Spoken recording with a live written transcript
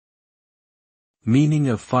Meaning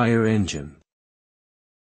of fire engine.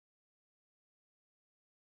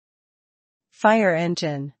 Fire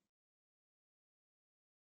engine.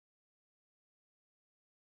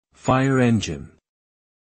 Fire engine.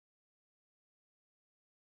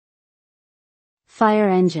 Fire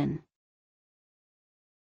engine.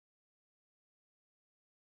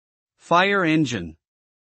 Fire engine.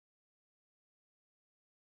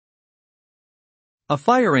 A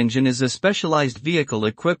fire engine is a specialized vehicle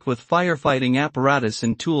equipped with firefighting apparatus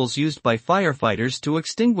and tools used by firefighters to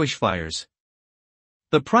extinguish fires.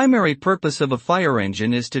 The primary purpose of a fire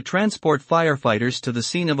engine is to transport firefighters to the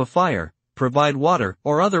scene of a fire, provide water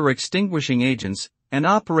or other extinguishing agents, and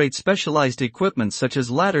operate specialized equipment such as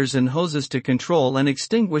ladders and hoses to control and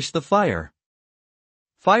extinguish the fire.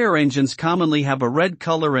 Fire engines commonly have a red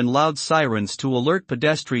color and loud sirens to alert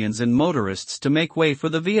pedestrians and motorists to make way for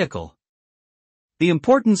the vehicle. The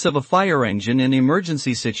importance of a fire engine in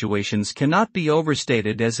emergency situations cannot be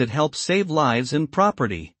overstated as it helps save lives and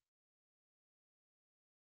property.